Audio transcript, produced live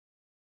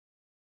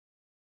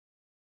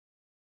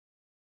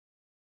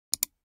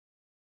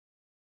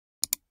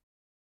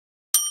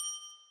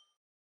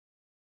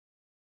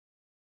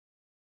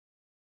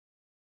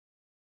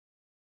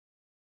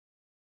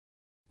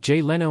Jay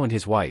Leno and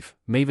his wife,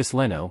 Mavis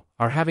Leno,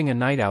 are having a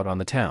night out on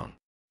the town.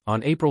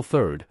 On April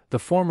 3, the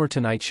former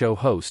Tonight Show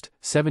host,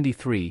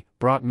 73,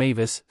 brought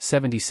Mavis,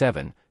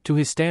 77, to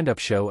his stand-up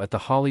show at the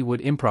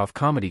Hollywood Improv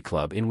Comedy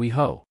Club in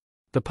WeHo.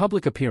 The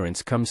public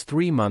appearance comes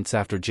 3 months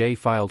after Jay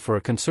filed for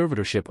a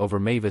conservatorship over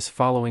Mavis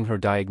following her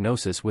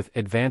diagnosis with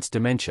advanced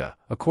dementia,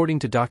 according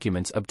to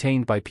documents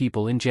obtained by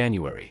People in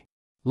January.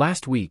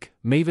 Last week,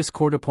 Mavis'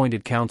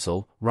 court-appointed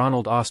counsel,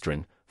 Ronald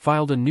Ostrin,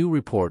 filed a new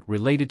report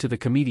related to the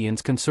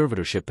comedian's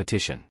conservatorship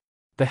petition.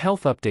 The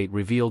health update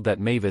revealed that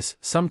Mavis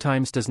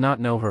sometimes does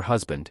not know her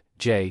husband,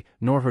 Jay,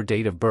 nor her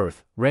date of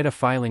birth, read a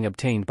filing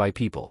obtained by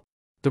People.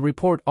 The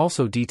report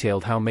also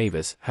detailed how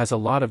Mavis has a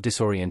lot of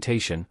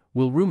disorientation,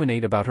 will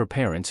ruminate about her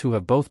parents who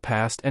have both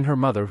passed and her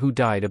mother who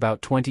died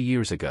about 20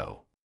 years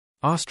ago.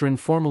 Ostrin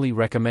formally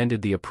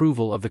recommended the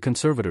approval of the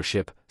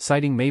conservatorship,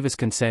 citing Mavis'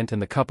 consent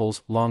and the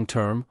couple's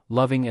long-term,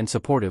 loving and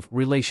supportive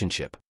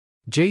relationship.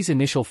 Jay's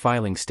initial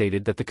filing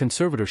stated that the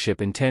conservatorship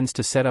intends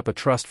to set up a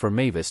trust for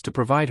Mavis to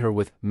provide her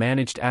with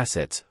managed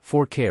assets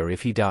for care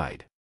if he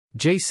died.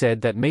 Jay said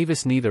that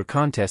Mavis neither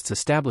contests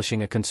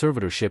establishing a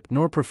conservatorship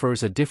nor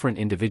prefers a different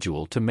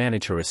individual to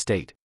manage her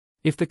estate.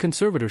 If the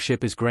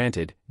conservatorship is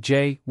granted,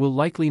 Jay will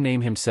likely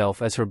name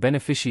himself as her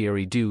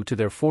beneficiary due to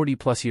their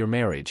 40-plus-year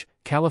marriage,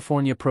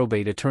 California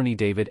probate attorney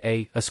David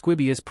A.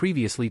 Asquibias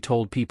previously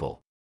told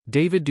People.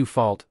 David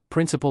Dufault,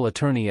 principal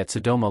attorney at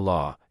Sodoma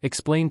Law,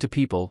 explained to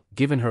People,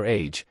 given her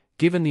age,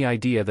 given the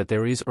idea that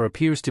there is or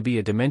appears to be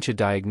a dementia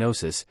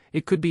diagnosis,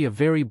 it could be a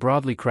very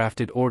broadly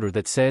crafted order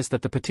that says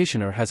that the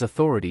petitioner has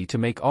authority to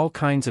make all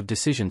kinds of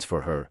decisions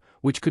for her,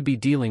 which could be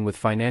dealing with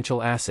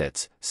financial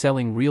assets,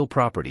 selling real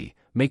property,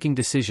 making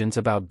decisions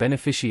about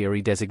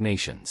beneficiary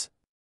designations.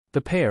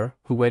 The pair,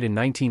 who wed in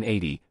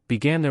 1980,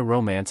 began their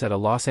romance at a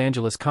Los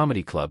Angeles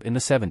comedy club in the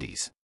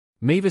 70s.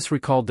 Mavis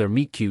recalled their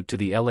meet-cute to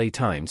the LA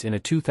Times in a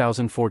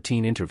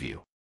 2014 interview.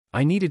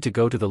 "I needed to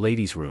go to the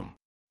ladies' room.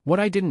 What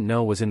I didn't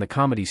know was in the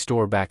Comedy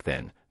Store back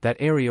then, that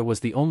area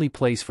was the only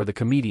place for the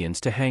comedians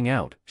to hang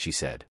out," she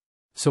said.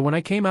 "So when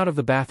I came out of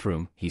the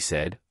bathroom," he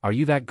said, "Are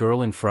you that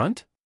girl in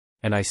front?"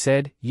 And I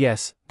said,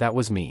 "Yes, that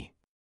was me."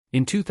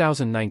 In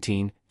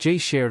 2019, Jay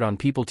shared on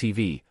People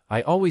TV,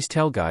 "I always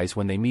tell guys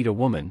when they meet a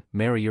woman,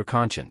 marry your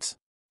conscience.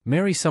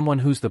 Marry someone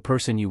who's the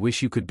person you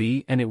wish you could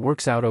be and it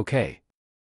works out okay."